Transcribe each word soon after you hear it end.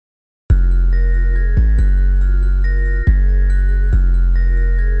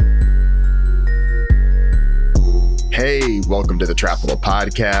Welcome to the Trapital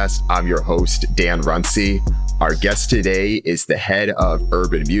Podcast. I'm your host, Dan Runcie. Our guest today is the head of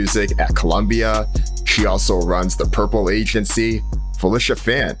urban music at Columbia. She also runs the Purple Agency. Felicia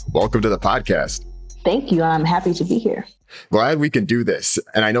Phan, welcome to the podcast. Thank you. I'm happy to be here. Glad we can do this.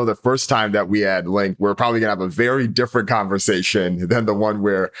 And I know the first time that we had linked, we're probably going to have a very different conversation than the one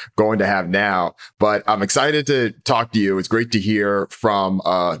we're going to have now. But I'm excited to talk to you. It's great to hear from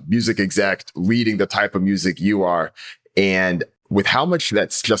a music exec leading the type of music you are. And with how much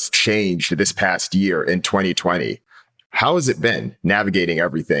that's just changed this past year in 2020, how has it been navigating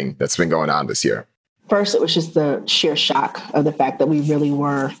everything that's been going on this year? First, it was just the sheer shock of the fact that we really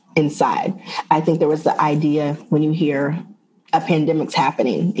were inside. I think there was the idea when you hear a pandemic's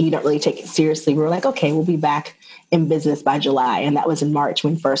happening and you don't really take it seriously. We were like, okay, we'll be back in business by July. And that was in March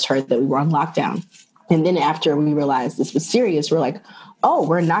when we first heard that we were on lockdown. And then after we realized this was serious, we're like, oh,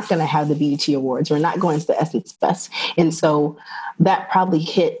 we're not going to have the BET Awards. We're not going to the Essence Fest. And so that probably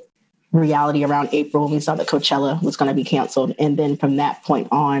hit reality around April when we saw that Coachella was going to be canceled. And then from that point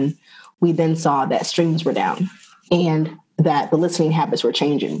on, we then saw that streams were down and that the listening habits were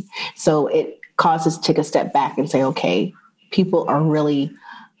changing. So it caused us to take a step back and say, okay, people are really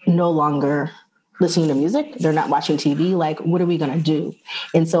no longer listening to music. They're not watching TV. Like, what are we going to do?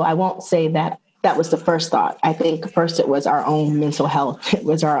 And so I won't say that that was the first thought. I think first it was our own mental health. It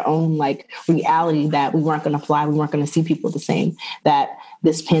was our own reality that we weren't going to fly. We weren't going to see people the same, that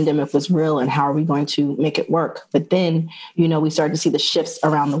this pandemic was real and how are we going to make it work? But then, we started to see the shifts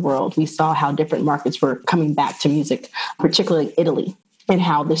around the world. We saw how different markets were coming back to music, particularly Italy, and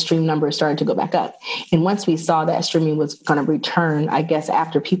how the stream numbers started to go back up. And once we saw that streaming was going to return, I guess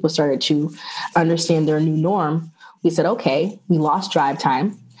after people started to understand their new norm, we said, okay, we lost drive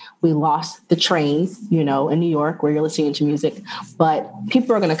time. We lost the trains, in New York where you're listening to music, but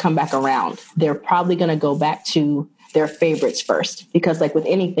people are going to come back around. They're probably going to go back to their favorites first, because with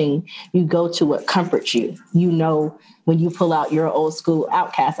anything, you go to what comforts you. When you pull out your old school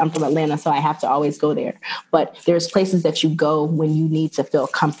Outkast, I'm from Atlanta, so I have to always go there. But there's places that you go when you need to feel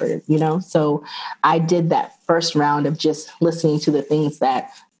comforted, So I did that first round of just listening to the things that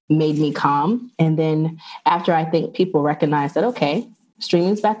made me calm. And then after I think people recognized that, okay,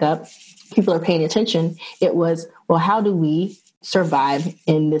 streaming's back up, people are paying attention, it was, well, how do we survive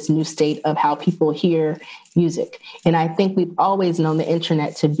in this new state of how people hear music? And I think we've always known the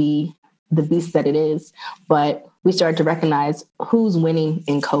internet to be the beast that it is, but we started to recognize who's winning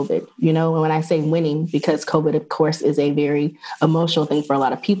in COVID, and when I say winning, because COVID, of course, is a very emotional thing for a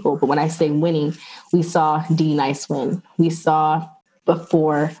lot of people. But when I say winning, we saw D-Nice win. We saw,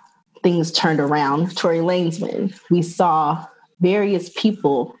 before things turned around, Tory Lanez win. We saw various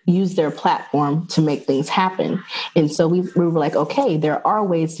people use their platform to make things happen. And so we were like, okay, there are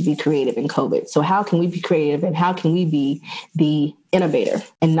ways to be creative in COVID. So how can we be creative and how can we be the innovator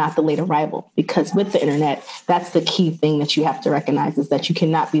and not the late arrival? Because with the internet, that's the key thing that you have to recognize, is that you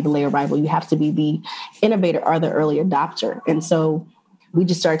cannot be the late arrival. You have to be the innovator or the early adopter. And so we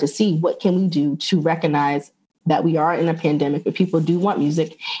just started to see, what can we do to recognize that we are in a pandemic, but people do want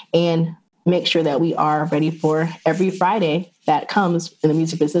music, and make sure that we are ready for every Friday that comes in the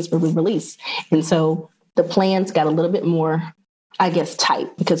music business where we release. And so the plans got a little bit more, I guess,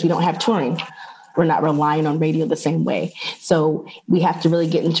 tight, because we don't have touring. We're not relying on radio the same way. So we have to really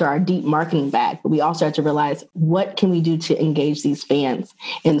get into our deep marketing bag, but we also have to realize, what can we do to engage these fans?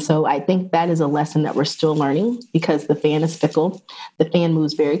 And so I think that is a lesson that we're still learning, because the fan is fickle. The fan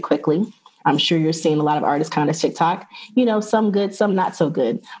moves very quickly. I'm sure you're seeing a lot of artists kind of TikTok, some good, some not so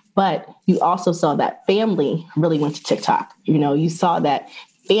good. But you also saw that family really went to TikTok. You saw that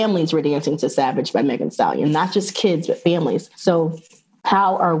families were dancing to Savage by Megan Thee Stallion, not just kids, but families. So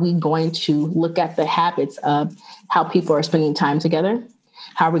how are we going to look at the habits of how people are spending time together?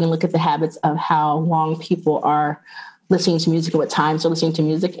 How are we going to look at the habits of how long people are listening to music and what times they're listening to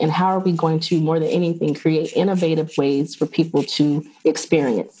music? And how are we going to, more than anything, create innovative ways for people to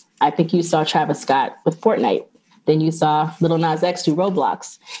experience? I think you saw Travis Scott with Fortnite. Then you saw Lil Nas X do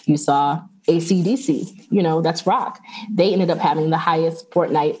Roblox. You saw AC/DC, that's rock. They ended up having the highest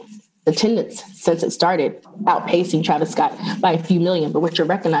Fortnite attendance since it started, outpacing Travis Scott by a few million. But what you're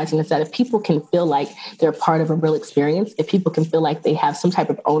recognizing is that if people can feel like they're part of a real experience, if people can feel like they have some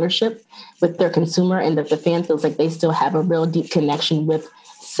type of ownership with their consumer, and that the fan feels like they still have a real deep connection with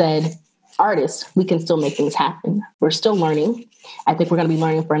said artists, we can still make things happen. We're still learning. I think we're going to be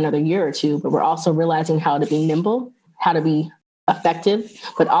learning for another year or two, but we're also realizing how to be nimble, how to be effective,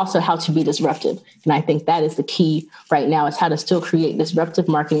 but also how to be disruptive. And I think that is the key right now, is how to still create disruptive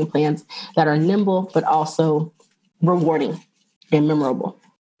marketing plans that are nimble, but also rewarding and memorable.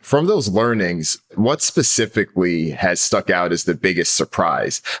 From those learnings, what specifically has stuck out as the biggest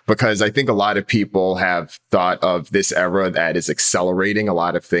surprise? Because I think a lot of people have thought of this era that is accelerating a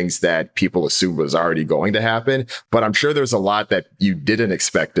lot of things that people assumed was already going to happen. But I'm sure there's a lot that you didn't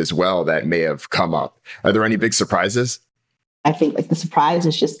expect as well that may have come up. Are there any big surprises? I think like the surprise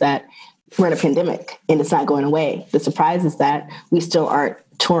is just that we're in a pandemic and it's not going away. The surprise is that we still aren't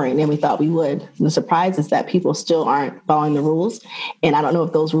touring and we thought we would. The surprise is that people still aren't following the rules. And I don't know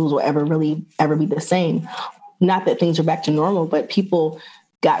if those rules will ever be the same. Not that things are back to normal, but people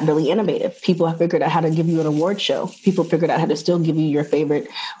got really innovative. People have figured out how to give you an award show. People figured out how to still give you your favorite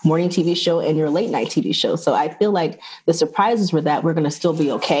morning TV show and your late night TV show. So I feel like the surprises were that we're going to still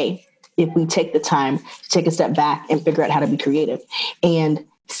be okay if we take the time to take a step back and figure out how to be creative. And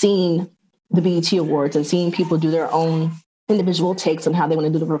seeing the BET Awards and seeing people do their own individual takes on how they want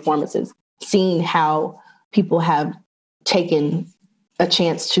to do the performances, seeing how people have taken a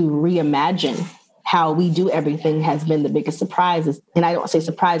chance to reimagine how we do everything has been the biggest surprise. And I don't say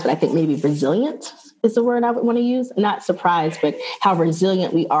surprise, but I think maybe resilient is the word I would want to use. Not surprise, but how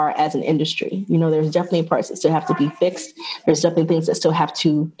resilient we are as an industry. You know, there's definitely parts that still have to be fixed. There's definitely things that still have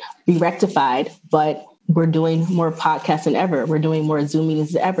to be rectified, but we're doing more podcasts than ever. We're doing more Zoom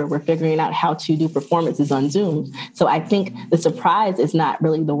meetings than ever. We're figuring out how to do performances on Zoom. So I think the surprise is not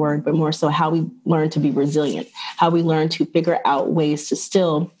really the word, but more so how we learn to be resilient, how we learn to figure out ways to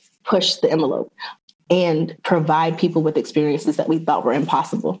still push the envelope and provide people with experiences that we thought were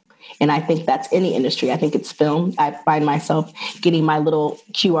impossible. And I think that's any industry. I think it's film. I find myself getting my little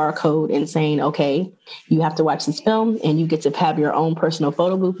QR code and saying, okay, you have to watch this film and you get to have your own personal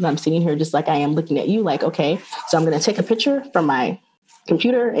photo booth. And I'm sitting here just like I am looking at you like, okay, so I'm going to take a picture from my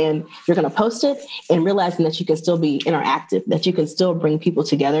computer and you're going to post it, and realizing that you can still be interactive, that you can still bring people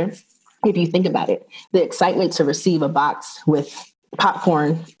together. If you think about it, the excitement to receive a box with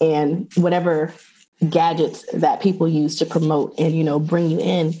popcorn and whatever gadgets that people use to promote and, you know, bring you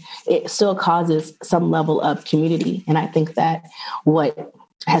in, it still causes some level of community. And I think that what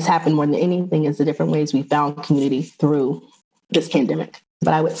has happened more than anything is the different ways we found community through this pandemic.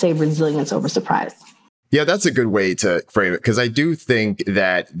 But I would say resilience over surprise. Yeah, that's a good way to frame it, because I do think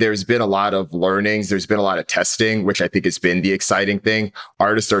that there's been a lot of learnings. There's been a lot of testing, which I think has been the exciting thing.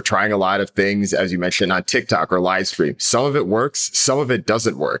 Artists are trying a lot of things, as you mentioned, on TikTok or live stream. Some of it works, some of it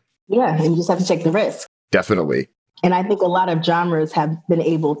doesn't work. Yeah, and you just have to take the risk. Definitely. And I think a lot of genres have been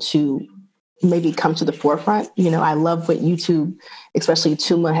able to maybe come to the forefront. You know, I love what YouTube, especially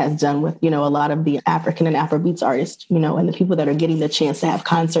Tuma, has done with, you know, a lot of the African and Afrobeats artists, you know, and the people that are getting the chance to have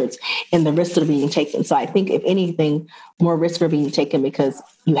concerts and the risks that are being taken. So I think if anything, more risks are being taken because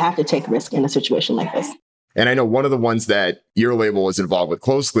you have to take risk in a situation like this. And I know one of the ones that your label is involved with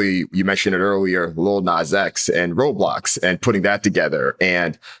closely, you mentioned it earlier, Lil Nas X and Roblox, and putting that together,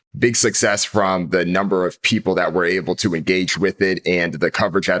 and big success from the number of people that were able to engage with it and the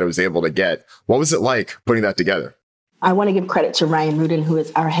coverage that it was able to get. What was it like putting that together? I want to give credit to Ryan Rudin, who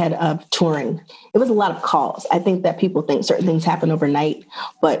is our head of touring. It was a lot of calls. I think that people think certain things happen overnight.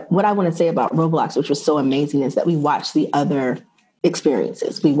 But what I want to say about Roblox, which was so amazing, is that we watched the other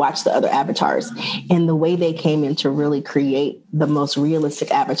experiences. We watched the other avatars, and the way they came in to really create the most realistic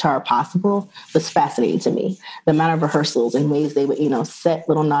avatar possible was fascinating to me. The amount of rehearsals and ways they would, you know, set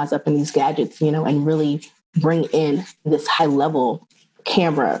Little Nas up in these gadgets, you know, and really bring in this high level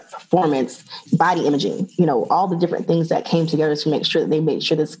camera, performance, body imaging, you know, all the different things that came together to make sure that they made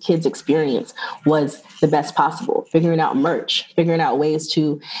sure this kid's experience was the best possible. Figuring out merch, figuring out ways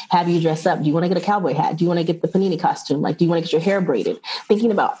to have you dress up. Do you want to get a cowboy hat? Do you want to get the panini costume? Like, do you want to get your hair braided? Thinking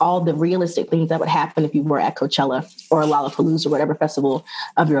about all the realistic things that would happen if you were at Coachella or Lollapalooza or whatever festival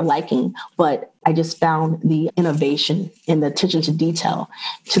of your liking. But I just found the innovation and the attention to detail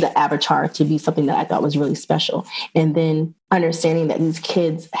to the avatar to be something that I thought was really special. And then understanding that these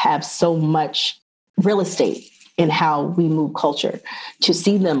kids have so much real estate in how we move culture, to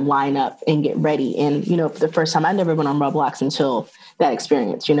see them line up and get ready. And, you know, for the first time, I never went on Roblox until that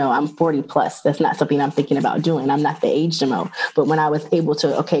experience. You know, I'm 40 plus. That's not something I'm thinking about doing. I'm not the age demo. But when I was able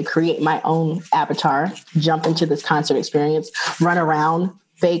to, okay, create my own avatar, jump into this concert experience, run around,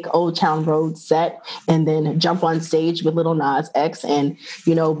 fake Old Town Road set, and then jump on stage with Little Nas X and,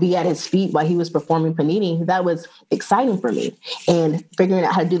 you know, be at his feet while he was performing Panini, that was exciting for me. And figuring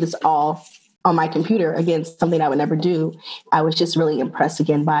out how to do this all on my computer, again, something I would never do. I was just really impressed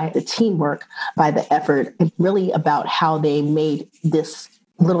again by the teamwork, by the effort, and really about how they made this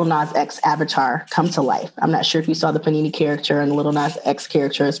Little Nas X avatar come to life. I'm not sure if you saw the Panini character and the Little Nas X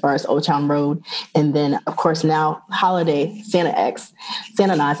character as far as Old Town Road. And then, of course, now Holiday, Santa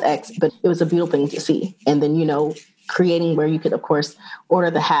Nas X. But it was a beautiful thing to see. And then, you know, creating where you could, of course, order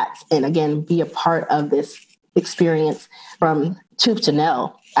the hats and again, be a part of this experience from tooth to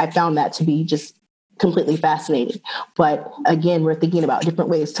nail. I found that to be just completely fascinating. But again, we're thinking about different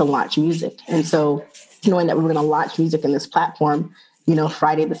ways to launch music. And so knowing that we were going to launch music in this platform,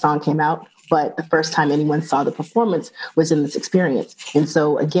 Friday the song came out, but the first time anyone saw the performance was in this experience. And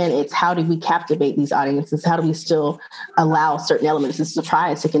so again, it's how do we captivate these audiences? How do we still allow certain elements of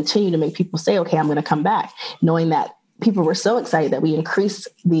surprise to continue to make people say, okay, I'm going to come back, knowing that people were so excited that we increased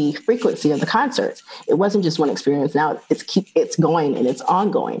the frequency of the concerts. It wasn't just one experience. Now it's going and it's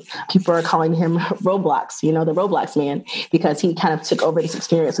ongoing. People are calling him Roblox, the Roblox man, because he kind of took over this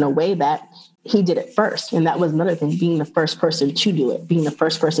experience in a way that he did it first. And that was another thing, being the first person to do it, being the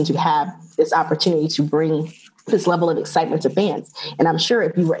first person to have this opportunity to bring this level of excitement to fans. And I'm sure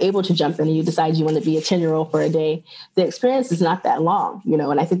if you were able to jump in and you decide you want to be a 10-year-old for a day, the experience is not that long,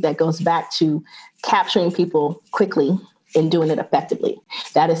 and I think that goes back to capturing people quickly and doing it effectively.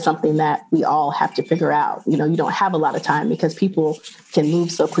 That is something that we all have to figure out. You don't have a lot of time because people can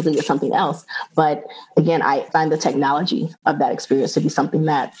move so quickly to something else. But again, I find the technology of that experience to be something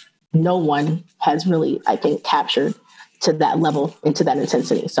that no one has really, I think, captured to that level and to that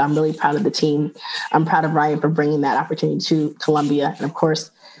intensity. So I'm really proud of the team. I'm proud of Ryan for bringing that opportunity to Columbia. And of course,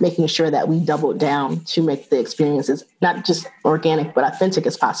 making sure that we doubled down to make the experiences not just organic, but authentic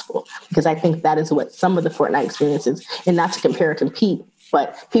as possible. Because I think that is what some of the Fortnite experiences, and not to compare or compete,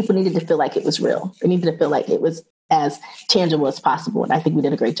 but people needed to feel like it was real. They needed to feel like it was as tangible as possible. And I think we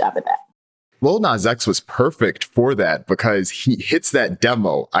did a great job at that. Lil Nas X was perfect for that because he hits that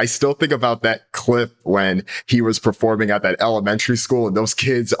demo. I still think about that clip when he was performing at that elementary school and those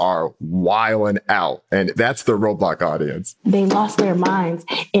kids are wilding out. And that's the Roblox audience. They lost their minds.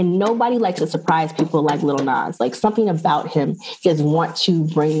 And nobody likes to surprise people like Lil Nas. Like something about him is want to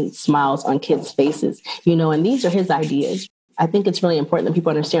bring smiles on kids' faces, and these are his ideas. I think it's really important that people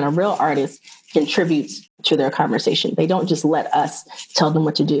understand a real artist contributes to their conversation. They don't just let us tell them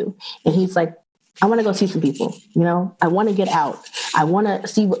what to do. And he's like, I want to go see some people, I want to get out. I want to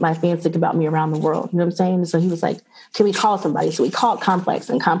see what my fans think about me around the world. You know what I'm saying? So he was like, can we call somebody? So we called Complex,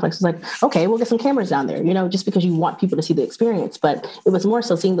 and Complex was like, okay, we'll get some cameras down there, just because you want people to see the experience. But it was more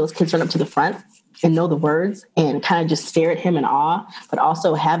so seeing those kids run up to the front and know the words and kind of just stare at him in awe, but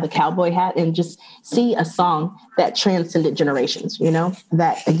also have the cowboy hat and just see a song that transcended generations,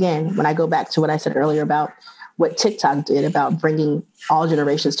 that again, when I go back to what I said earlier about what TikTok did about bringing all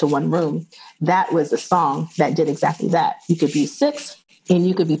generations to one room, that was a song that did exactly that. You could be 6 and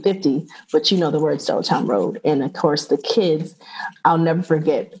you could be 50, but you know the words to Old Town Road. And of course, the kids, I'll never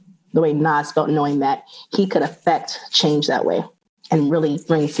forget the way Nas felt knowing that he could affect change that way and really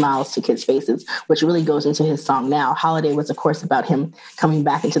bring smiles to kids' faces, which really goes into his song Now. Holiday was, of course, about him coming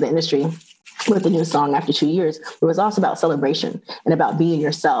back into the industry with a new song after 2 years. It was also about celebration and about being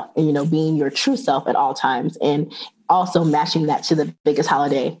yourself and, being your true self at all times. And also matching that to the biggest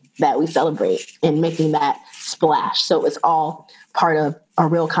holiday that we celebrate and making that splash. So it's all part of a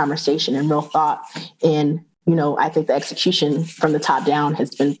real conversation and real thought. And, I think the execution from the top down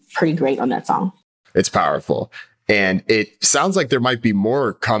has been pretty great on that song. It's powerful. And it sounds like there might be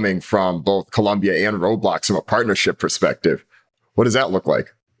more coming from both Columbia and Roblox from a partnership perspective. What does that look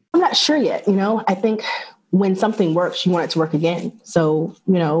like? I'm not sure yet. I think when something works, you want it to work again. So,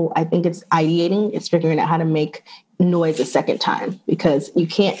 I think it's ideating. It's figuring out how to make noise a second time because you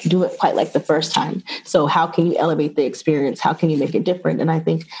can't do it quite like the first time. So how can you elevate the experience? How can you make it different? And I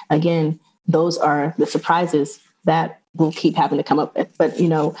think, again, those are the surprises that we'll keep having to come up with. But,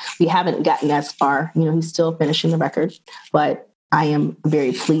 we haven't gotten as far. He's still finishing the record, but I am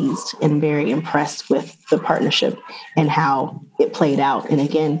very pleased and very impressed with the partnership and how it played out. And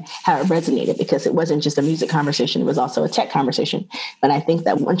again, how it resonated because it wasn't just a music conversation. It was also a tech conversation. But I think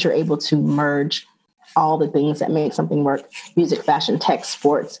that once you're able to merge all the things that make something work, music, fashion, tech,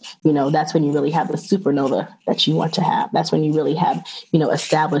 sports, that's when you really have the supernova that you want to have. That's when you really have,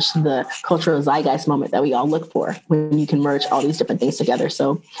 established the cultural zeitgeist moment that we all look for when you can merge all these different things together.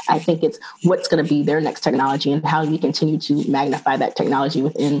 So I think it's what's going to be their next technology and how we continue to magnify that technology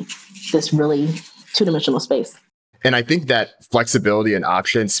within this really two-dimensional space. And I think that flexibility and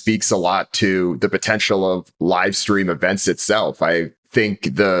option speaks a lot to the potential of live stream events itself. I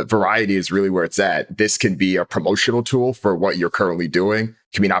think the variety is really where it's at. This can be a promotional tool for what you're currently doing.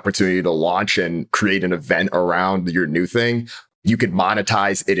 It can be an opportunity to launch and create an event around your new thing. You could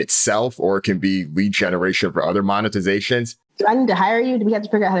monetize it itself, or it can be lead generation for other monetizations. Do I need to hire you? Do we have to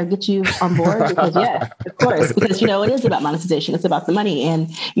figure out how to get you on board? Because yes, of course, because, it is about monetization. It's about the money. And,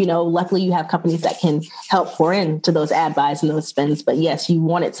 luckily you have companies that can help pour into those ad buys and those spends. But yes, you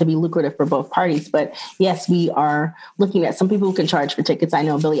want it to be lucrative for both parties. But yes, we are looking at some people who can charge for tickets. I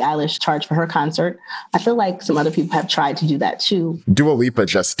know Billie Eilish charged for her concert. I feel like some other people have tried to do that too. Dua Lipa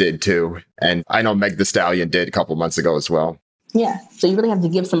just did too. And I know Meg Thee Stallion did a couple months ago as well. Yeah. So you really have to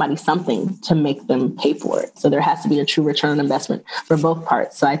give somebody something to make them pay for it. So there has to be a true return on investment for both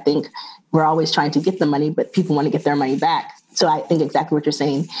parts. So I think we're always trying to get the money, but people want to get their money back. So I think exactly what you're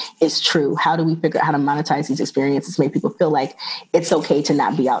saying is true. How do we figure out how to monetize these experiences, make people feel like it's okay to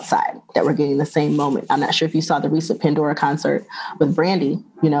not be outside, that we're getting the same moment? I'm not sure if you saw the recent Pandora concert with Brandy,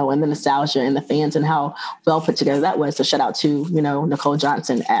 and the nostalgia and the fans and how well put together that was. So shout out to, Nicole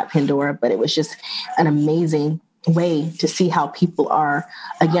Johnson at Pandora. But it was just an amazing way to see how people are,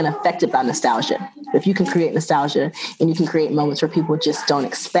 again, affected by nostalgia. If you can create nostalgia and you can create moments where people just don't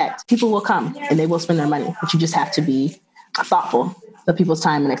expect, people will come and they will spend their money, but you just have to be thoughtful of people's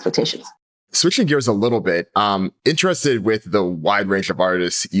time and expectations. Switching gears a little bit, interested with the wide range of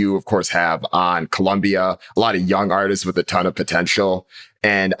artists you, of course, have on Columbia, a lot of young artists with a ton of potential.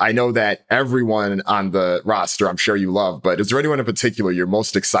 And I know that everyone on the roster, I'm sure you love, but is there anyone in particular you're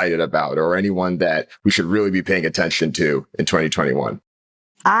most excited about, or anyone that we should really be paying attention to in 2021?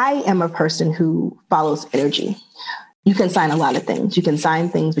 I am a person who follows energy. You can sign a lot of things. You can sign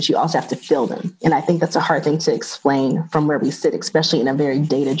things, but you also have to feel them. And I think that's a hard thing to explain from where we sit, especially in a very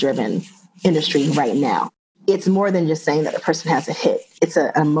data-driven industry right now. It's more than just saying that a person has a hit. It's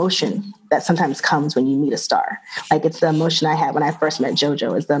an emotion that sometimes comes when you meet a star. Like, it's the emotion I had when I first met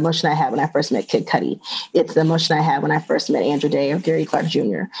JoJo. It's the emotion I had when I first met Kid Cudi. It's the emotion I had when I first met Andra Day or Gary Clark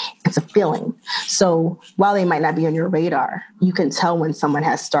Jr. It's a feeling. So while they might not be on your radar, you can tell when someone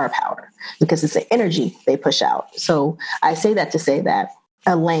has star power because it's the energy they push out. So I say that to say that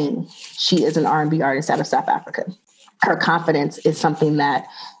Elaine, she is an R&B artist out of South Africa. Her confidence is something that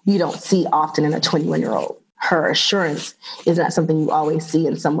you don't see often in a 21-year-old. Her assurance is not something you always see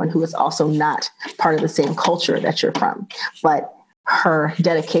in someone who is also not part of the same culture that you're from. But her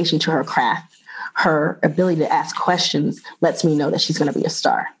dedication to her craft, her ability to ask questions lets me know that she's going to be a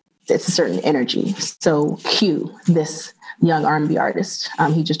star. It's a certain energy. So Q, this young R&B artist,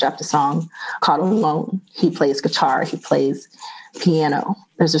 he just dropped a song called Alone. He plays guitar, he plays piano.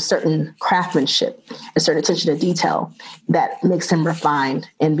 There's a certain craftsmanship, a certain attention to detail that makes him refined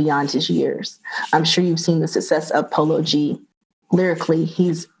and beyond his years. I'm sure you've seen the success of Polo G. Lyrically,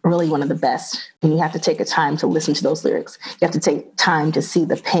 he's really one of the best. And you have to take a time to listen to those lyrics. You have to take time to see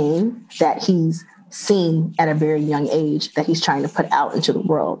the pain that he's seen at a very young age that he's trying to put out into the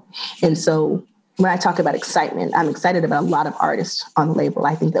world. And so when I talk about excitement, I'm excited about a lot of artists on the label.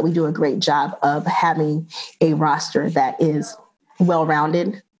 I think that we do a great job of having a roster that is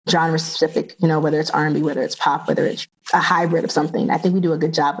well-rounded, genre-specific, whether it's R&B, whether it's pop, whether it's a hybrid of something. I think we do a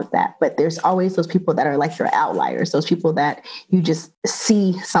good job with that. But there's always those people that are like your outliers, those people that you just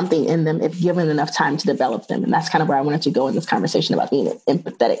see something in them if given enough time to develop them. And that's kind of where I wanted to go in this conversation about being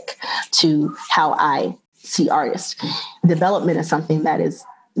empathetic to how I see artists. Development is something that is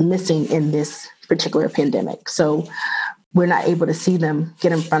missing in this particular pandemic. So we're not able to see them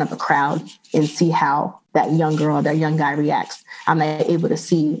get in front of a crowd and see how that young girl, that young guy reacts. I'm not able to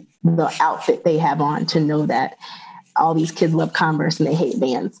see the outfit they have on to know that all these kids love Converse and they hate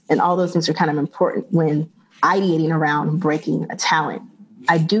Vans. And all those things are kind of important when ideating around breaking a talent.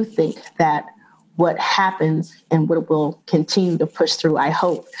 I do think that what happens and what will continue to push through, I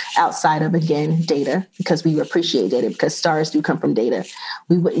hope, outside of, again, data, because we appreciate data, because stars do come from data.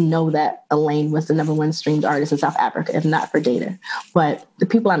 We wouldn't know that Elaine was the #1 streamed artist in South Africa if not for data. But the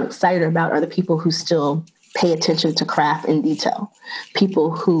people I'm excited about are the people who still pay attention to craft and detail,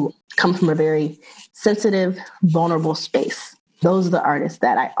 people who come from a very sensitive, vulnerable space. Those are the artists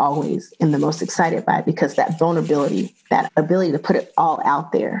that I always am the most excited by, because that vulnerability, that ability to put it all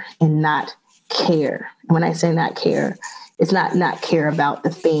out there and not care. And when I say not care, it's not care about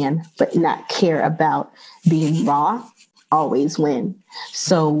the fan, but not care about being raw, always win.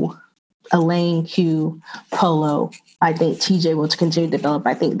 So Elaine, Q, Polo, I think TJ will continue to develop.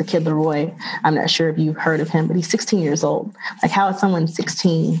 I think the Kid Laroi, I'm not sure if you've heard of him, but he's 16 years old. Like, how is someone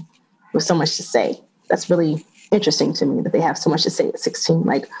 16 with so much to say? That's really interesting to me, that they have so much to say at 16.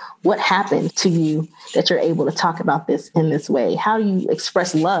 Like, what happened to you that you're able to talk about this in this way? How do you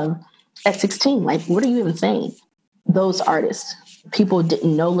express love at 16? Like, what are you even saying? Those artists, people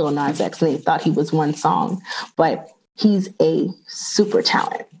didn't know Lil Nas X and they thought he was one song, but he's a super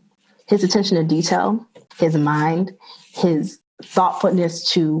talent. His attention to detail, his mind, his thoughtfulness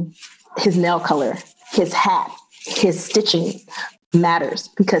to his nail color, his hat, his stitching matters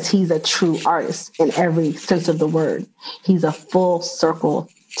because he's a true artist in every sense of the word. He's a full circle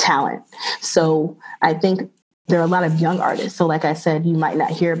talent. So I think there are a lot of young artists. So like I said, you might not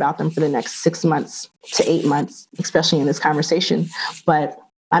hear about them for the next 6 months to 8 months, especially in this conversation. But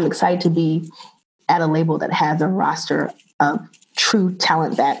I'm excited to be at a label that has a roster of true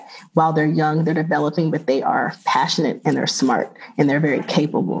talent that while they're young, they're developing, but they are passionate and they're smart and they're very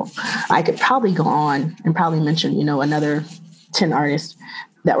capable. I could probably go on and probably mention, another 10 artists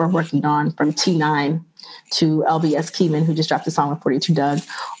that we're working on, from T9 to LBS Keyman, who just dropped a song with 42 Doug,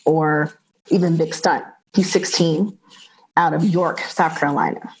 or even Big Stunt. He's 16, out of York, South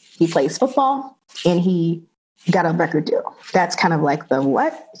Carolina. He plays football and he got a record deal. That's kind of like the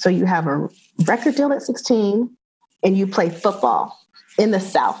what? So you have a record deal at 16 and you play football in the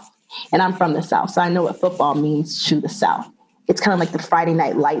South. And I'm from the South, so I know what football means to the South. It's kind of like the Friday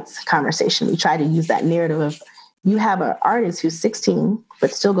Night Lights conversation. We try to use that narrative of you have an artist who's 16,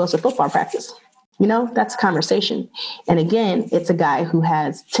 but still goes to football practice. That's a conversation. And again, it's a guy who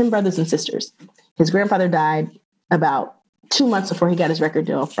has 10 brothers and sisters. His grandfather died about 2 months before he got his record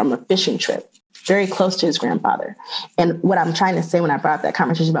deal from a fishing trip, very close to his grandfather. And what I'm trying to say when I brought up that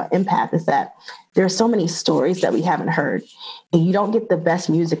conversation about empath is that there are so many stories that we haven't heard, and you don't get the best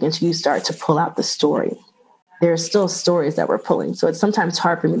music until you start to pull out the story. There are still stories that we're pulling. So it's sometimes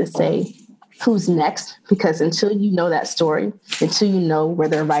hard for me to say who's next, because until you know that story, until you know where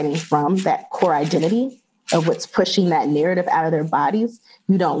they're writing from, that core identity of what's pushing that narrative out of their bodies,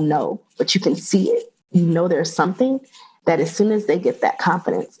 you don't know, but you can see it. You know there's something that as soon as they get that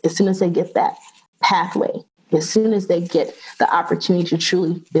confidence, as soon as they get that pathway, as soon as they get the opportunity to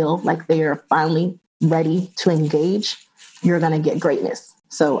truly feel like they are finally ready to engage, you're going to get greatness.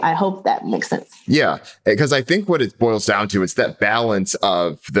 So I hope that makes sense. Yeah, because I think what it boils down to is that balance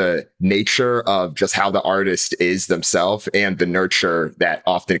of the nature of just how the artist is themselves and the nurture that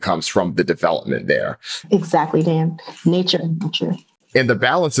often comes from the development there. Exactly, Dan. Nature and nurture. And the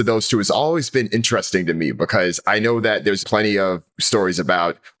balance of those two has always been interesting to me, because I know that there's plenty of stories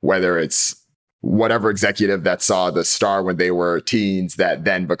about whether it's whatever executive that saw the star when they were teens that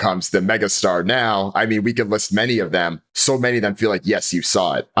then becomes the mega star now. I mean, we could list many of them. So many of them feel like, yes, you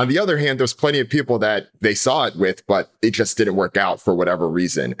saw it. On the other hand, there's plenty of people that they saw it with, but it just didn't work out for whatever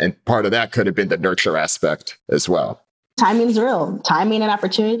reason. And part of that could have been the nurture aspect as well. Timing's real. Timing and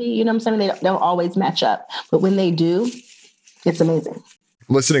opportunity, you know what I'm saying? They don't always match up. But when they do, it's amazing.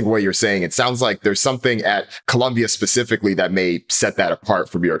 Listening to what you're saying, it sounds like there's something at Columbia specifically that may set that apart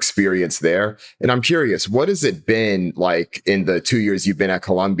from your experience there. And I'm curious, what has it been like in the 2 years you've been at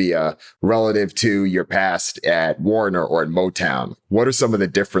Columbia relative to your past at Warner or at Motown? What are some of the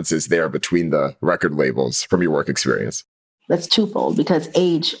differences there between the record labels from your work experience? That's twofold, because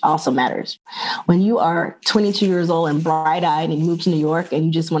age also matters. When you are 22 years old and bright-eyed and you move to New York and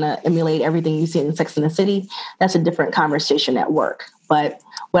you just want to emulate everything you see in Sex and the City, that's a different conversation at work. But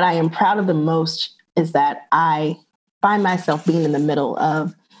what I am proud of the most is that I find myself being in the middle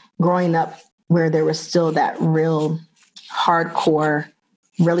of growing up where there was still that real hardcore,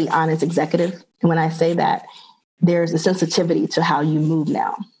 really honest executive. And when I say that, there's a sensitivity to how you move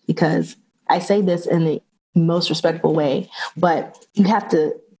now, because I say this in the most respectful way, but you have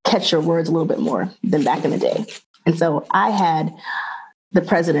to catch your words a little bit more than back in the day. And so I had the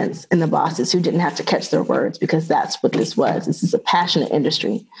presidents and the bosses who didn't have to catch their words, because that's what this was. This is a passionate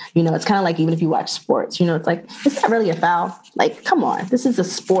industry. It's kind of like, even if you watch sports, it's like, is that really a foul? Like, come on, this is a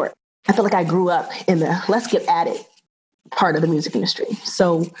sport. I feel like I grew up in the let's get at it part of the music industry.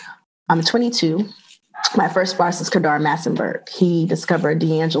 So I'm 22. My first boss is Kedar Massenberg. He discovered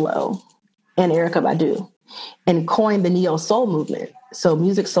D'Angelo and Erykah Badu and coined the neo soul movement. So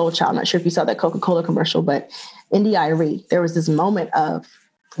Music Soul Child, I'm not sure if you saw that Coca-Cola commercial, but India.Arie, there was this moment of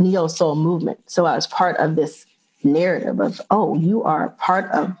neo soul movement. So I was part of this narrative of, oh, you are part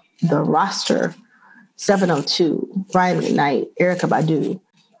of the roster 702, Brian McKnight, Erykah Badu,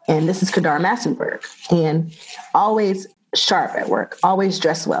 and this is Kedar Massenberg. And always sharp at work, always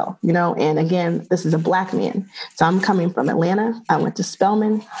dressed well, and again, this is a Black man. So I'm coming from Atlanta. I went to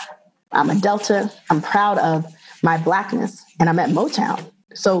Spelman. I'm a Delta. I'm proud of my Blackness, and I'm at Motown.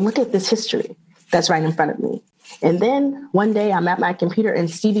 So look at this history that's right in front of me. And then one day I'm at my computer and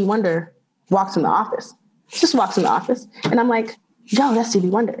Stevie Wonder walks in the office, just walks in the office. And I'm like, yo, that's Stevie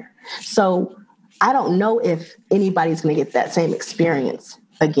Wonder. So I don't know if anybody's going to get that same experience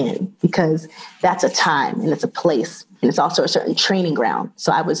again, because that's a time and it's a place, and it's also a certain training ground.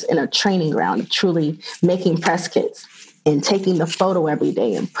 So I was in a training ground of truly making press kits and taking the photo every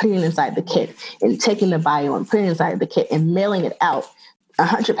day and putting it inside the kit, and taking the bio and putting it inside the kit and mailing it out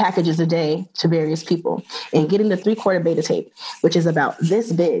 100 packages a day to various people, and getting the 3/4 beta tape, which is about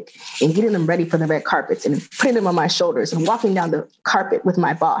this big, and getting them ready for the red carpets and putting them on my shoulders and walking down the carpet with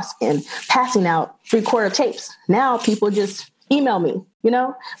my boss and passing out 3/4 tapes. Now people just email me,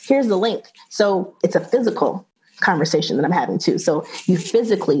 here's the link. So it's a physical conversation that I'm having too. So you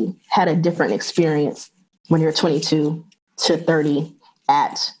physically had a different experience when you're 22 to 30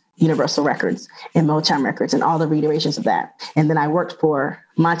 at Universal Records and Motown Records and all the reiterations of that. And then I worked for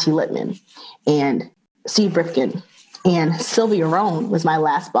Monty Littman and Steve Rifkin, and Sylvia Rohn was my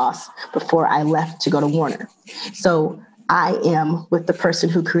last boss before I left to go to Warner. So I am with the person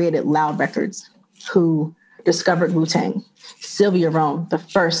who created Loud Records, who discovered Wu-Tang, Sylvia Rohn, the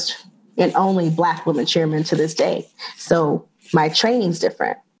first and only Black woman chairman to this day. So my training's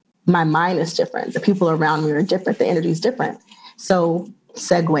different. My mind is different. The people around me are different. The energy is different. So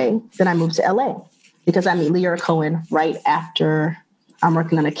segue, then I moved to LA because I meet Leora Cohen right after I'm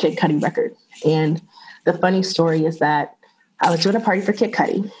working on a Kid Cudi record. And the funny story is that I was doing a party for Kid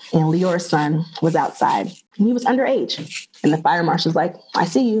Cudi and Leora's son was outside and he was underage. And the fire marshal's like, I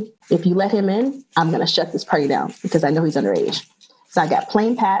see you. If you let him in, I'm going to shut this party down because I know he's underage. So I got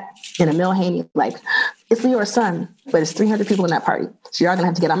Plain Pat and Emil Haney like, it's Leora's son, but it's 300 people in that party. So you're all going to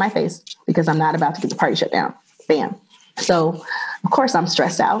have to get on my face because I'm not about to get the party shut down. Bam. So of course I'm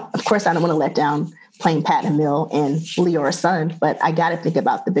stressed out. Of course I don't want to let down Plain Pat and Emil and Leora's son, but I got to think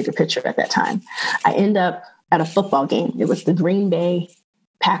about the bigger picture at that time. I end up at a football game. It was the Green Bay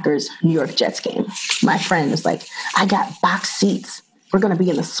Packers New York Jets game. My friend was like, I got box seats. We're going to be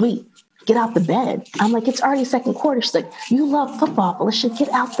in the suite. Get out the bed. I'm like, it's already second quarter. She's like, you love football, but let's just get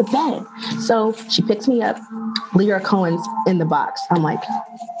out the bed. So she picks me up. Leora Cohen's in the box. I'm like,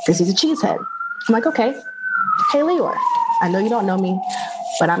 because he's a cheesehead. I'm like, okay. Hey, Leora, I know you don't know me,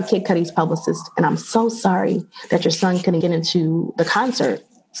 but I'm Kid Cudi's publicist, and I'm so sorry that your son couldn't get into the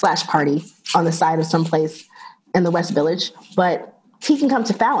concert/party on the side of someplace in the West Village, but he can come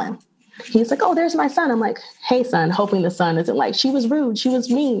to Fallon. He's like, oh, there's my son. I'm like, hey, son, hoping the son isn't like, she was rude, she was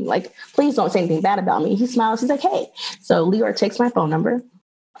mean. Like, please don't say anything bad about me. He smiles. He's like, hey. So Leora takes my phone number.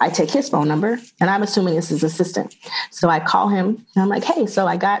 I take his phone number, and I'm assuming it's his assistant. So I call him, and I'm like, hey, so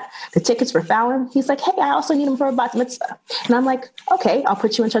I got the tickets for Fallon. He's like, hey, I also need them for a bat mitzvah. And I'm like, okay, I'll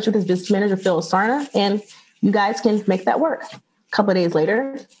put you in touch with his business manager, Phil Sarna, and you guys can make that work. A couple of days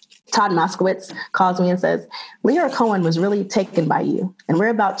later, Todd Moskowitz calls me and says, Leora Cohen was really taken by you, and we're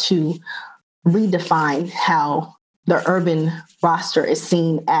about to redefine how the urban roster is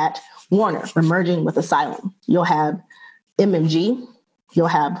seen at Warner. We're merging with Asylum. You'll have MMG, you'll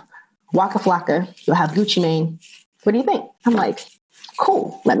have Waka Flocka, you'll have Gucci Mane. What do you think? I'm like,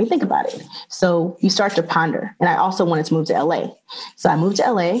 cool, let me think about it. So you start to ponder. And I also wanted to move to LA. So I moved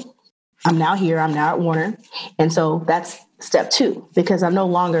to LA. I'm now here. I'm now at Warner. And so that's step 2, because I'm no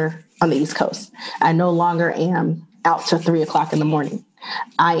longer on the East Coast. I no longer am out till 3:00 in the morning.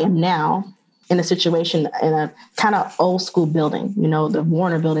 I am now in a situation in a kind of old school building, the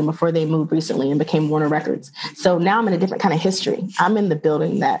Warner building before they moved recently and became Warner Records. So now I'm in a different kind of history. I'm in the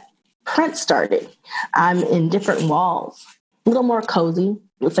building that Prince started. I'm in different walls, a little more cozy.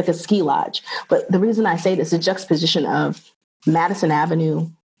 Looks like a ski lodge. But the reason I say this is juxtaposition of Madison Avenue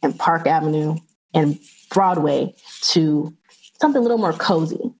and Park Avenue and Broadway to something a little more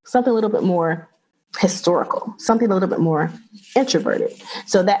cozy, something a little bit more historical, something a little bit more introverted.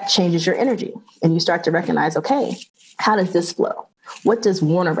 So that changes your energy and you start to recognize, okay, how does this flow? What does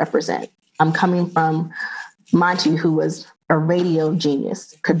Warner represent? I'm coming from Monty, who was a radio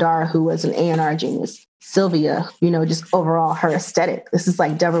genius, Kadar, who was an A&R genius, Sylvia, just overall her aesthetic. This is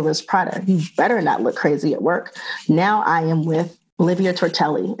like Deborah Wears Prada. You better not look crazy at work. Now I am with Olivia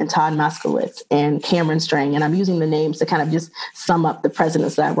Tortelli and Todd Moskowitz and Cameron Strang. And I'm using the names to kind of just sum up the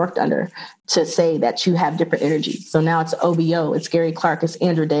presidents that I worked under to say that you have different energies. So now it's OVO, it's Gary Clark, it's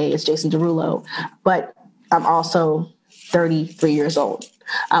Andrew Day, it's Jason Derulo. But I'm also 33 years old.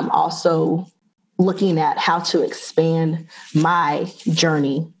 I'm also looking at how to expand my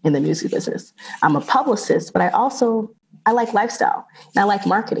journey in the music business. I'm a publicist, but I like lifestyle and I like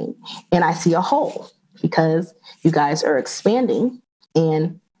marketing. And I see a hole because you guys are expanding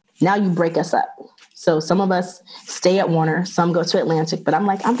and now you break us up. So some of us stay at Warner, some go to Atlantic, but I'm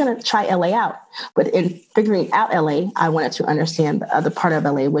like, I'm going to try LA out. But in figuring out LA, I wanted to understand the other part of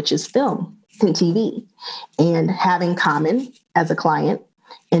LA, which is film and TV. And having Common as a client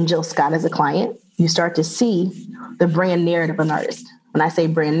and Jill Scott as a client, you start to see the brand narrative of an artist. When I say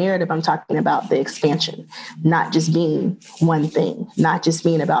brand narrative, I'm talking about the expansion, not just being one thing, not just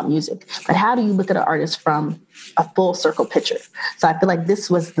being about music, but how do you look at an artist from a full circle picture? So I feel like this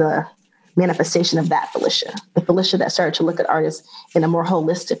was the manifestation of that Felicia, the Felicia that started to look at artists in a more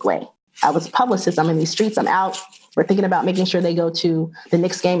holistic way. I was a publicist. I'm in these streets. I'm out. We're thinking about making sure they go to the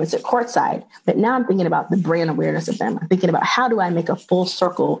Knicks game. It's at courtside. But now I'm thinking about the brand awareness of them. I'm thinking about how do I make a full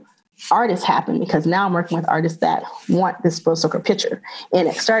circle artist happen, because now I'm working with artists that want this full circle picture. And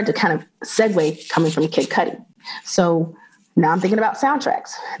it started to kind of segue coming from Kid Cudi. So now I'm thinking about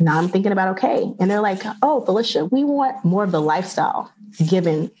soundtracks. Now I'm thinking about, okay. And they're like, oh, Felicia, we want more of the lifestyle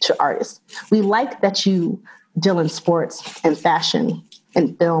given to artists. We like that you deal in sports and fashion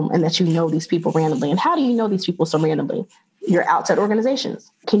and film, and that you know these people randomly. And how do you know these people so randomly? Your outside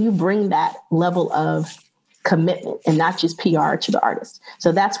organizations. Can you bring that level of commitment and not just PR to the artist?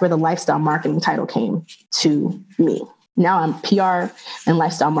 So that's where the lifestyle marketing title came to me. Now I'm PR and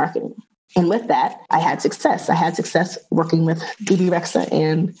lifestyle marketing. And with that, I had success. I had success working with Bebe Rexha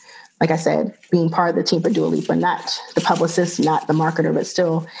and, like I said, being part of the team for Dua Lipa, not the publicist, not the marketer, but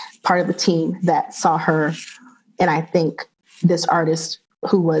still part of the team that saw her. And I think this artist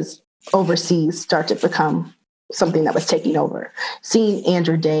who was overseas start to become something that was taking over. Seeing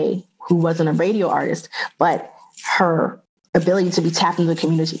Andra Day, who wasn't a radio artist, but her ability to be tapped into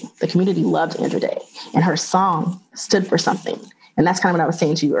the community loved Andra Day, and her song stood for something. And that's kind of what I was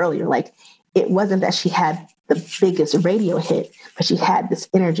saying to you earlier. Like, it wasn't that she had the biggest radio hit, but she had this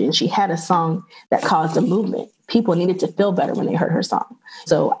energy and she had a song that caused a movement. People needed to feel better when they heard her song.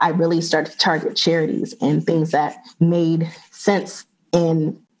 So I really started to target charities and things that made sense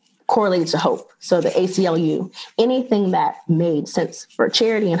and correlated to hope. So the ACLU, anything that made sense for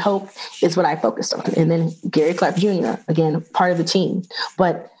charity and hope is what I focused on. And then Gary Clark Jr., again, part of the team,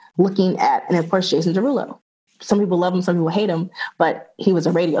 but looking at, and of course, Jason Derulo. Some people love him, some people hate him, but he was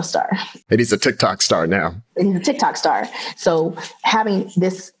a radio star. And he's a TikTok star now. And he's a TikTok star. So having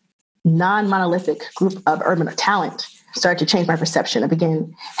this non-monolithic group of urban talent started to change my perception of,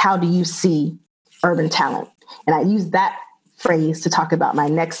 again, how do you see urban talent? And I use that phrase to talk about my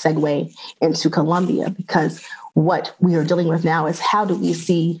next segue into Columbia, because what we are dealing with now is how do we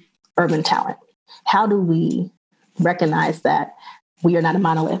see urban talent? How do we recognize that we are not a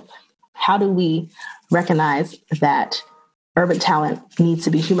monolith? How do we recognize that urban talent needs to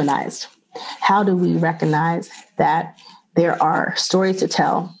be humanized? How do we recognize that there are stories to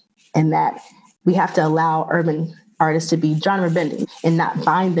tell and that we have to allow urban artists to be genre bending and not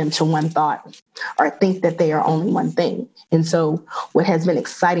bind them to one thought or think that they are only one thing? And so what has been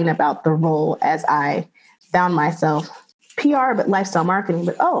exciting about the role as I found myself PR, but lifestyle marketing,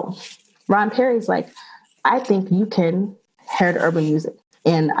 but Ron Perry's like, I think you can head urban music.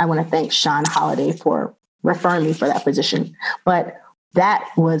 And I want to thank Sean Holiday for referring me for that position. But that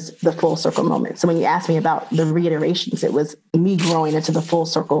was the full circle moment. So when you asked me about the reiterations, it was me growing into the full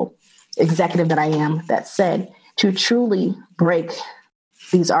circle executive that I am, that said, to truly break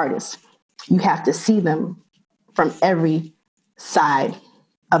these artists, you have to see them from every side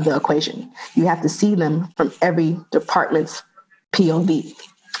of the equation. You have to see them from every department's POV.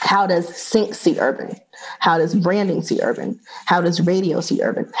 How does Sync see urban? How does branding see urban? How does radio see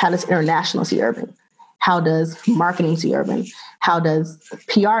urban? How does international see urban? How does marketing see urban? How does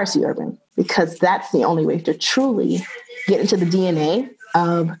PR see urban? Because that's the only way to truly get into the DNA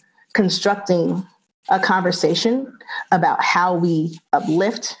of constructing a conversation about how we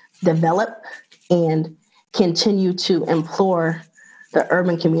uplift, develop, and continue to implore the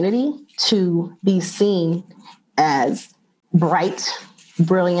urban community to be seen as bright,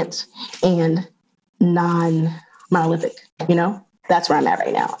 brilliant, and non-monolithic. That's where I'm at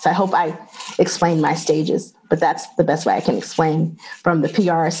right now. So I hope I explained my stages, but that's the best way I can explain, from the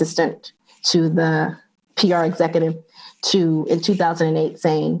PR assistant to the PR executive to, in 2008,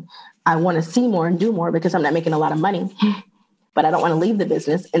 saying, I want to see more and do more because I'm not making a lot of money, but I don't want to leave the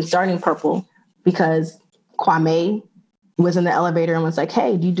business, and starting Purple because Kwame was in the elevator and was like,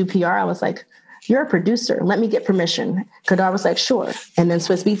 hey, do you do PR? I was like, you're a producer. Let me get permission. Kadar was like, sure. And then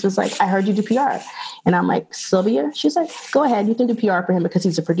Swiss Beats was like, I heard you do PR. And I'm like, Sylvia? She's like, go ahead. You can do PR for him because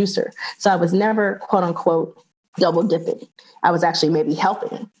he's a producer. So I was never, quote unquote, double dipping. I was actually maybe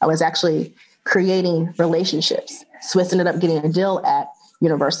helping. I was actually creating relationships. Swiss ended up getting a deal at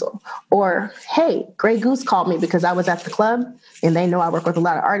Universal. Or, hey, Grey Goose called me because I was at the club and they know I work with a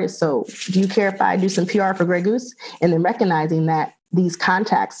lot of artists. So do you care if I do some PR for Grey Goose? And then recognizing that these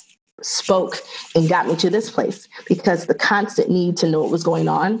contacts spoke and got me to this place, because the constant need to know what was going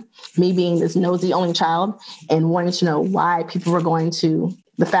on, me being this nosy only child and wanting to know why people were going to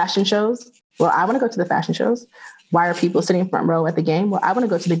the fashion shows. Well, I want to go to the fashion shows. Why are people sitting front row at the game? Well, I want to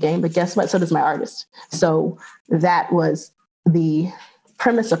go to the game, but guess what? So does my artist. So that was the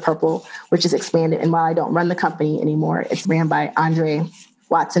premise of Purple, which is expanded. And while I don't run the company anymore, it's ran by Andre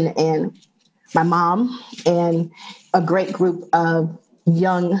Watson and my mom and a great group of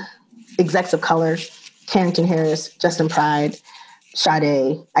young execs of color, Carrington Harris, Justin Pride,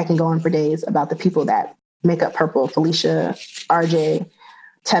 Sade. I can go on for days about the people that make up Purple, Felicia, RJ,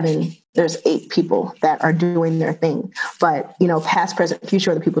 Tevin. There's 8 people that are doing their thing. But, past, present,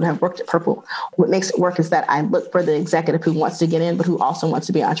 future are the people that have worked at Purple. What makes it work is that I look for the executive who wants to get in, but who also wants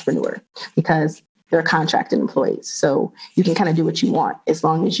to be an entrepreneur, because they're contracted employees. So you can kind of do what you want as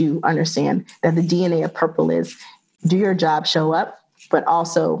long as you understand that the DNA of Purple is do your job, show up, but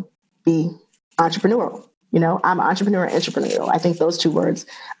also be entrepreneurial. I'm an entrepreneur and entrepreneurial. I think those 2 words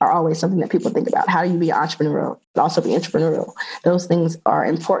are always something that people think about. How do you be entrepreneurial, but also be entrepreneurial? Those things are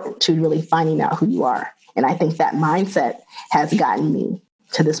important to really finding out who you are. And I think that mindset has gotten me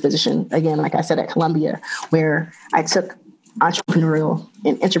to this position. Again, like I said, at Columbia, where I took entrepreneurial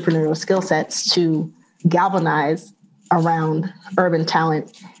and entrepreneurial skill sets to galvanize around urban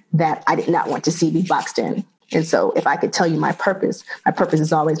talent that I did not want to see be boxed in. And so if I could tell you my purpose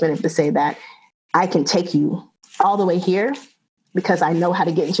has always been to say that I can take you all the way here because I know how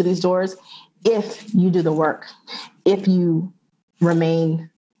to get into these doors if you do the work, if you remain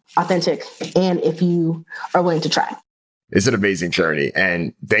authentic, and if you are willing to try. It's an amazing journey.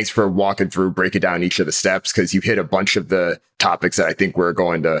 And thanks for walking through, breaking down each of the steps, because you hit a bunch of the topics that I think we're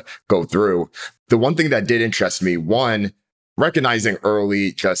going to go through. The one thing that did interest me, one, recognizing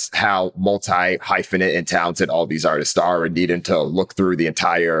early just how multi-hyphenate and talented all these artists are and needing to look through the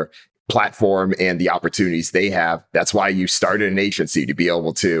entire platform and the opportunities they have. That's why you started an agency, to be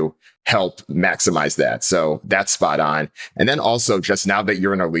able to help maximize that. So that's spot on. And then also, just now that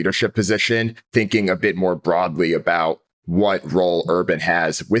you're in a leadership position, thinking a bit more broadly about what role urban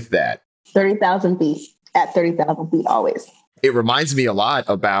has with that. 30,000 feet, at 30,000 feet always. It reminds me a lot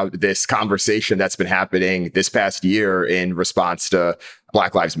about this conversation that's been happening this past year in response to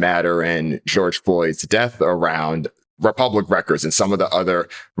Black Lives Matter and George Floyd's death around Republic Records and some of the other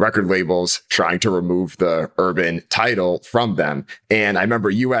record labels trying to remove the urban title from them. And I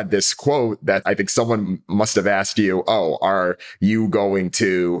remember you had this quote that I think someone must have asked you, oh, are you going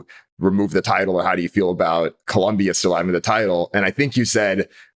to remove the title, or how do you feel about Columbia still having the title? And I think you said,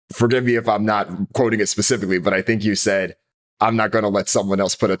 forgive me if I'm not quoting it specifically, but I think you said, I'm not going to let someone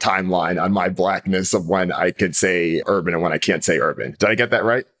else put a timeline on my blackness of when I can say urban and when I can't say urban. Did I get that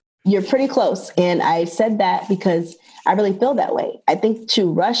right? You're pretty close. And I said that because I really feel that way. I think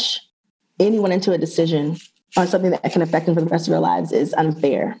to rush anyone into a decision on something that can affect them for the rest of their lives is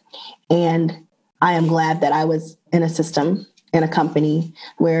unfair. And I am glad that I was in a system, in a company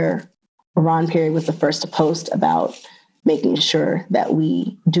where Ron Perry was the first to post about making sure that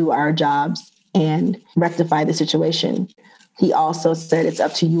we do our jobs and rectify the situation. He also said it's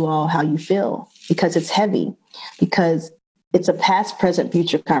up to you all how you feel, because it's heavy, because it's a past, present,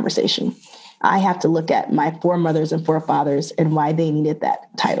 future conversation. I have to look at my foremothers and forefathers and why they needed that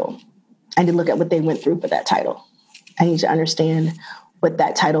title. I need to look at what they went through for that title. I need to understand what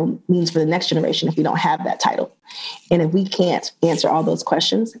that title means for the next generation if we don't have that title. And if we can't answer all those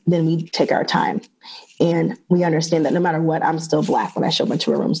questions, then we take our time. And we understand that no matter what, I'm still Black when I show up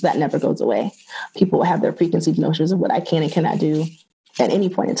into a room. So that never goes away. People will have their preconceived notions of what I can and cannot do at any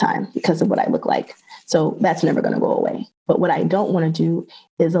point in time because of what I look like. So that's never going to go away. But what I don't want to do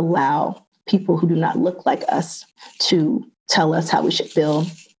is allow people who do not look like us to tell us how we should feel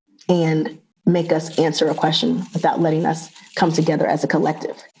and make us answer a question without letting us come together as a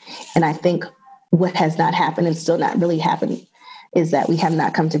collective. And I think what has not happened and still not really happened is that we have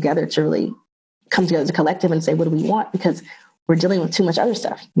not come together to really come together as a collective and say, what do we want? Because we're dealing with too much other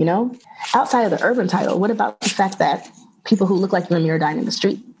stuff, Outside of the urban title, what about the fact that people who look like you and me are dying in the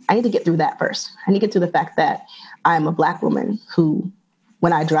street? I need to get through that first. I need to get through the fact that I'm a Black woman who,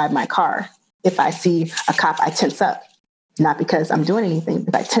 when I drive my car, if I see a cop, I tense up. Not because I'm doing anything,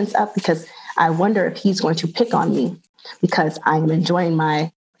 but I tense up because I wonder if he's going to pick on me because I'm enjoying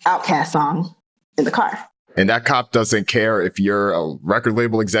my Outkast song in the car. And that cop doesn't care if you're a record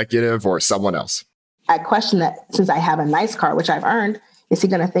label executive or someone else. I question that since I have a nice car, which I've earned, is he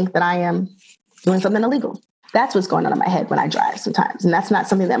going to think that I am doing something illegal? That's what's going on in my head when I drive sometimes. And that's not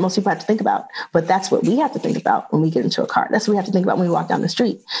something that most people have to think about, but that's what we have to think about when we get into a car. That's what we have to think about when we walk down the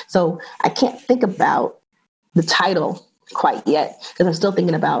street. So I can't think about the title quite yet because I'm still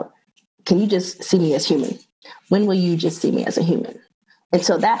thinking about, can you just see me as human? When will you just see me as a human?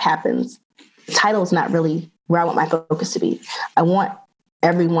 Until that happens, the title is not really where I want my focus to be. I want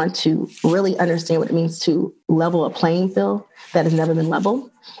everyone to really understand what it means to level a playing field that has never been leveled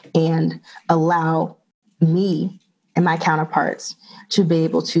and allow me and my counterparts to be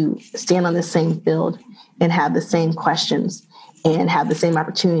able to stand on the same field and have the same questions and have the same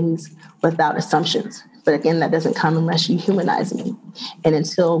opportunities without assumptions. But again, that doesn't come unless you humanize me. And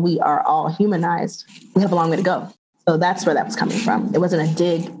until we are all humanized, we have a long way to go. So that's where that was coming from. It wasn't a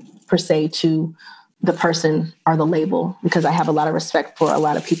dig per se to the person or the label, because I have a lot of respect for a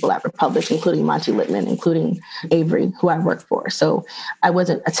lot of people at Republic, including Monty Littman, including Avery, who I work for. So I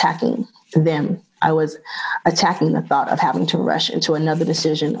wasn't attacking them. I was attacking the thought of having to rush into another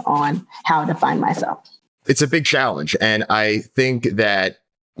decision on how to define myself. It's a big challenge. And I think that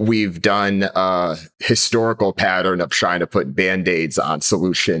we've done a historical pattern of trying to put Band-Aids on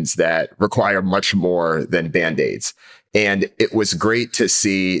solutions that require much more than Band-Aids. And it was great to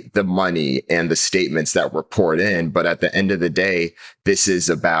see the money and the statements that were poured in. But at the end of the day, this is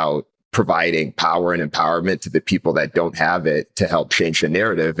about providing power and empowerment to the people that don't have it to help change the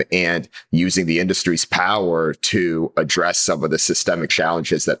narrative, and using the industry's power to address some of the systemic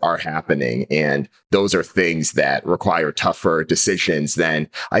challenges that are happening. And those are things that require tougher decisions than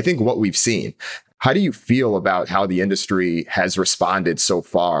I think what we've seen. How do you feel about how the industry has responded so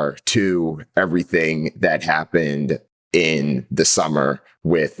far to everything that happened in the summer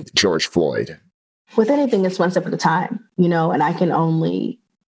with George Floyd? With anything, it's one step at a time, and I can only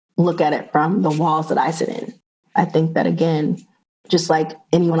look at it from the walls that I sit in. I think that, again, just like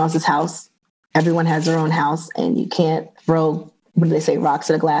anyone else's house, everyone has their own house, and you can't throw, rocks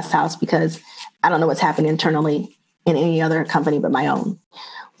at a glass house, because I don't know what's happening internally in any other company but my own.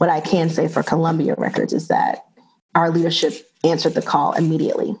 What I can say for Columbia Records is that our leadership answered the call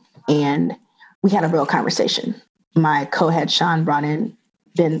immediately, and we had a real conversation. My co-head, Sean, brought in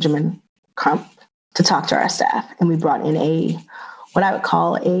Benjamin Crump to talk to our staff, and we brought in what I would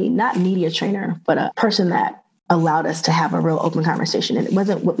call a not media trainer, but a person that allowed us to have a real open conversation. And it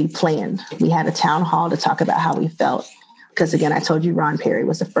wasn't what we planned. We had a town hall to talk about how we felt. Because again, I told you Ron Perry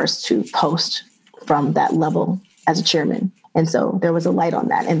was the first to post from that level as a chairman. And so there was a light on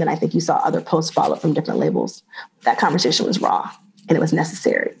that. And then I think you saw other posts follow from different labels. That conversation was raw and it was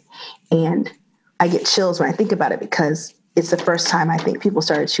necessary. And I get chills when I think about it, because it's the first time I think people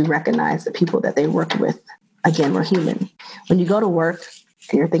started to recognize the people that they worked with, again, we're human. When you go to work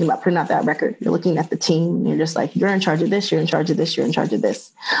and you're thinking about putting out that record, you're looking at the team, and you're just like, you're in charge of this, you're in charge of this, you're in charge of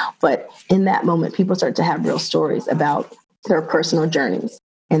this. But in that moment, people start to have real stories about their personal journeys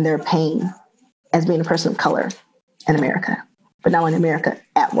and their pain as being a person of color in America, but now in America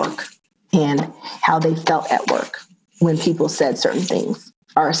at work, and how they felt at work when people said certain things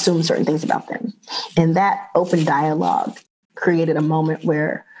or assumed certain things about them. And that open dialogue created a moment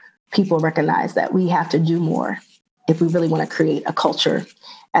where people recognize that we have to do more. If we really want to create a culture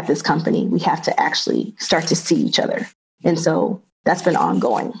at this company, we have to actually start to see each other. And so that's been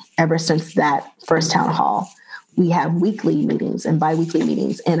ongoing ever since that first town hall. We have weekly meetings and biweekly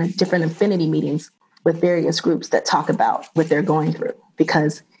meetings and different affinity meetings with various groups that talk about what they're going through,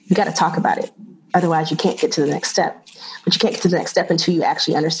 because you got to talk about it. Otherwise, you can't get to the next step. But you can't get to the next step until you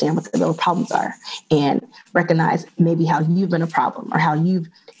actually understand what the real problems are and recognize maybe how you've been a problem, or how you've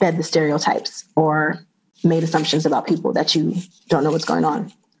fed the stereotypes or made assumptions about people that you don't know what's going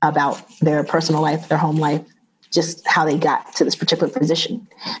on about their personal life, their home life, just how they got to this particular position.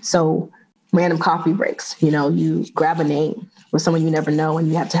 So random coffee breaks, you grab a name with someone you never know, and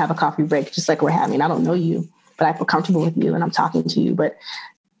you have to have a coffee break, just like we're having. I don't know you, but I feel comfortable with you and I'm talking to you, but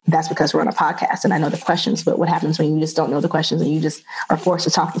that's because we're on a podcast and I know the questions. But what happens when you just don't know the questions and you just are forced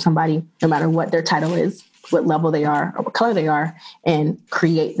to talk to somebody, no matter what their title is, what level they are, or what color they are, and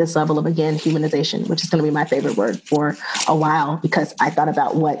create this level of, again, humanization, which is going to be my favorite word for a while, because I thought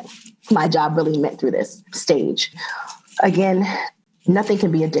about what my job really meant through this stage. Again, nothing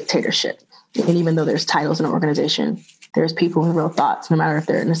can be a dictatorship. And even though there's titles in an organization, there's people with real thoughts, no matter if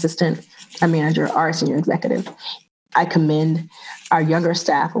they're an assistant, a manager, or a senior executive. I commend our younger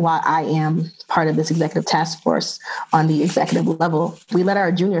staff. While I am part of this executive task force on the executive level, we let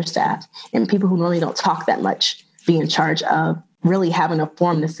our junior staff and people who normally don't talk that much be in charge of really having a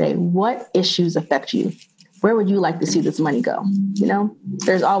forum to say, what issues affect you? Where would you like to see this money go?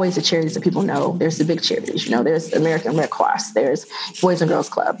 There's always the charities that people know. There's the big charities, there's American Red Cross, there's Boys and Girls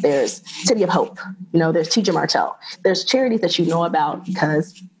Club, there's City of Hope, there's TJ Martell. There's charities that you know about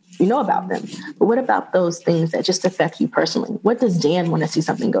because you know about them. But what about those things that just affect you personally? What does Dan want to see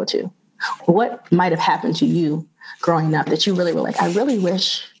something go to? What might have happened to you growing up that you really were like, I really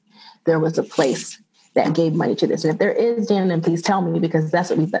wish there was a place that gave money to this? And if there is, Dan, then please tell me, because that's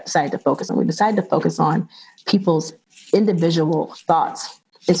what we decided to focus on. We decided to focus on people's individual thoughts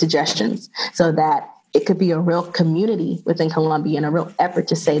and suggestions, so that it could be a real community within Columbia and a real effort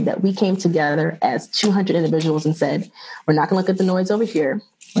to say that we came together as 200 individuals and said, we're not going to look at the noise over here.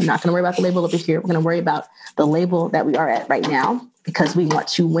 We're not going to worry about the label over here. We're going to worry about the label that we are at right now. because we want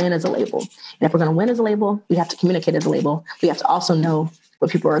to win as a label. And if we're going to win as a label, we have to communicate as a label. We have to also know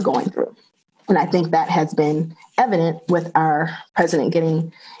what people are going through. And I think that has been evident with our president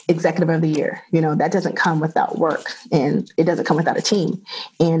getting Executive of the Year. That doesn't come without work, and it doesn't come without a team.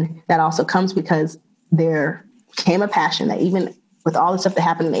 And that also comes because there came a passion that even with all the stuff that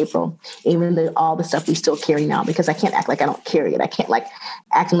happened in April, even all the stuff we still carry now, because I can't act like I don't carry it. I can't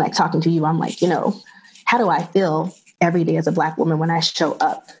acting like talking to you. I'm like, how do I feel every day as a Black woman when I show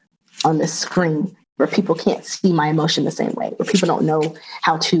up on this screen where people can't see my emotion the same way, where people don't know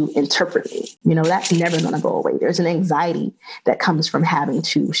how to interpret me? That's never going to go away. There's an anxiety that comes from having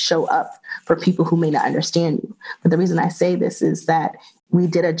to show up for people who may not understand you. But the reason I say this is that we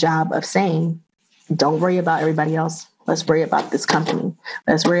did a job of saying, don't worry about everybody else. Let's worry about this company.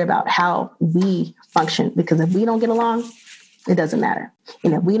 Let's worry about how we function, because if we don't get along, it doesn't matter.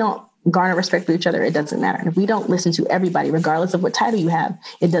 And if we don't garner respect for each other, it doesn't matter. And if we don't listen to everybody, regardless of what title you have,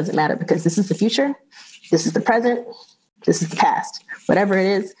 it doesn't matter, because this is the future, this is the present, this is the past. Whatever it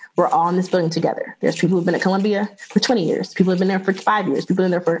is, we're all in this building together. There's people who've been at Columbia for 20 years. People have been there for 5 years. People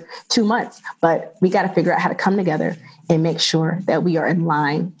have been there for 2 months. But we got to figure out how to come together and make sure that we are in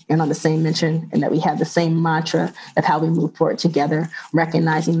line and on the same mission, and that we have the same mantra of how we move forward together,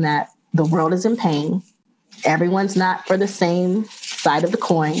 recognizing that the world is in pain. Everyone's not for the same side of the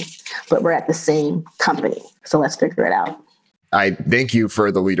coin, but we're at the same company. So let's figure it out. I thank you for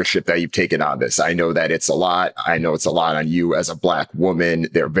the leadership that you've taken on this. I know that it's a lot. I know it's a lot on you as a Black woman.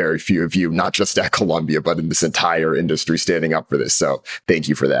 There are very few of you, not just at Columbia, but in this entire industry standing up for this. So thank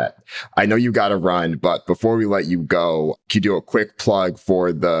you for that. I know you got to run, but before we let you go, can you do a quick plug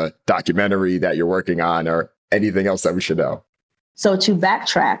for the documentary that you're working on or anything else that we should know? So to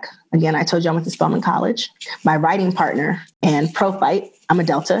backtrack, again, I told you I went to Spelman College. My writing partner and pro-fight, I'm a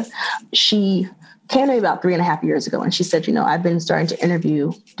Delta, she came to me about 3.5 years ago, and she said, I've been starting to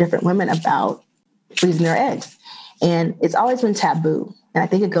interview different women about freezing their eggs. And it's always been taboo. And I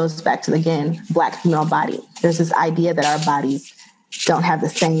think it goes back to, again, Black female body. There's this idea that our bodies don't have the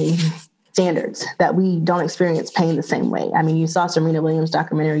same standards, that we don't experience pain the same way. I mean, you saw Serena Williams'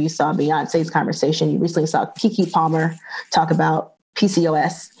 documentary, you saw Beyonce's conversation, you recently saw Keke Palmer talk about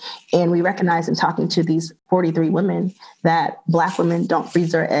PCOS. And we recognize in talking to these 43 women that Black women don't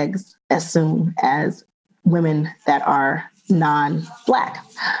freeze their eggs as soon as women that are non-Black,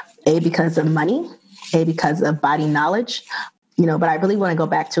 because of money, because of body knowledge, but I really want to go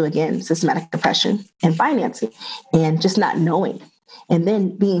back to, again, systematic oppression and financing and just not knowing. And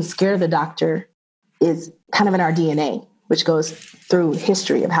then being scared of the doctor is kind of in our DNA, which goes through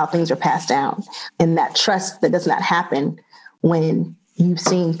history of how things are passed down. And that trust that does not happen when you've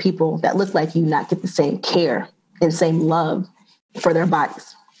seen people that look like you not get the same care and same love for their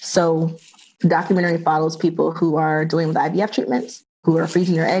bodies. So the documentary follows people who are dealing with IVF treatments, who are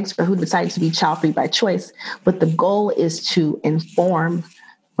freezing their eggs, or who decide to be child-free by choice. But the goal is to inform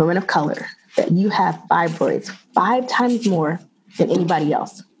women of color that you have fibroids 5 times more than anybody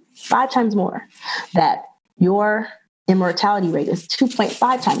else, 5 times more, that your immortality rate is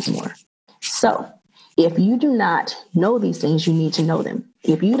 2.5 times more. So if you do not know these things, you need to know them.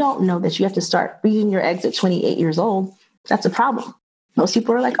 If you don't know that you have to start freezing your eggs at 28 years old, that's a problem. Most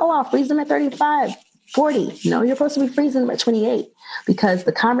people are like, oh, I'll freeze them at 35, 40. No, you're supposed to be freezing them at 28, because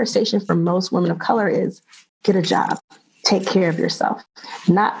the conversation for most women of color is get a job, take care of yourself,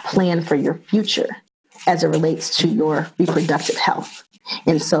 not plan for your future as it relates to your reproductive health.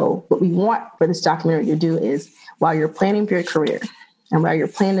 And so what we want for this documentary to do is, while you're planning for your career and while you're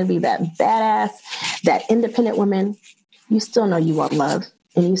planning to be that badass, that independent woman, you still know you want love,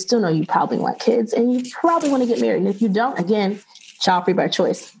 and you still know you probably want kids, and you probably want to get married. And if you don't, again, child-free by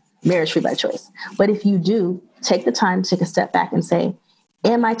choice, marriage-free by choice. But if you do, take the time to take a step back and say,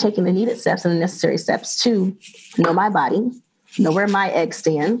 am I taking the needed steps and the necessary steps to know my body, know where my eggs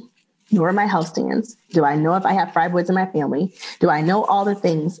stand, know where my health stands? Do I know if I have fibroids in my family? Do I know all the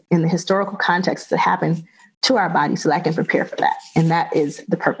things in the historical context that happen to our body so that I can prepare for that? And that is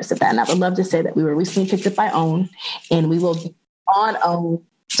the purpose of that. And I would love to say that we were recently picked up by OWN, and we will be on OWN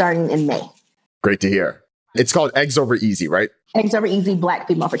starting in May. Great to hear. It's called Eggs Over Easy, right? Eggs Over Easy, Black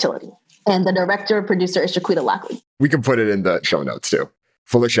Female Fertility. And the director, producer is Shaquita Lockley. We can put it in the show notes too.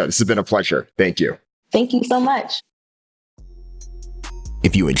 Felicia, this has been a pleasure. Thank you. Thank you so much.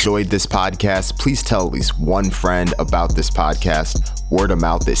 If you enjoyed this podcast, please tell at least one friend about this podcast. Word of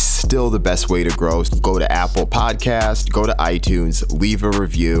mouth is still the best way to grow. Go to Apple Podcast, go to iTunes, leave a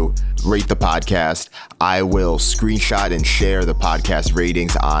review, rate the podcast. I will screenshot and share the podcast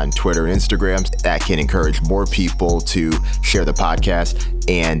ratings on Twitter and Instagram. That can encourage more people to share the podcast.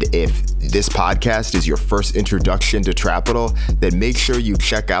 And if this podcast is your first introduction to Trapital, then make sure you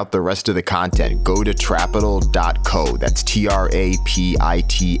check out the rest of the content. Go to trapital.co. That's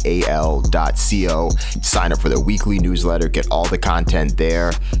trapital.co. Sign up for the weekly newsletter, get all the content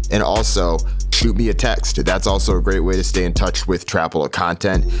there. And also, shoot me a text. That's also a great way to stay in touch with Trapital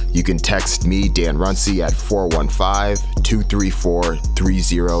content. You can text me, Dan Runcie, at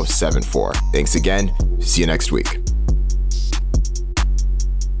 415-234-3074. Thanks again. See you next week.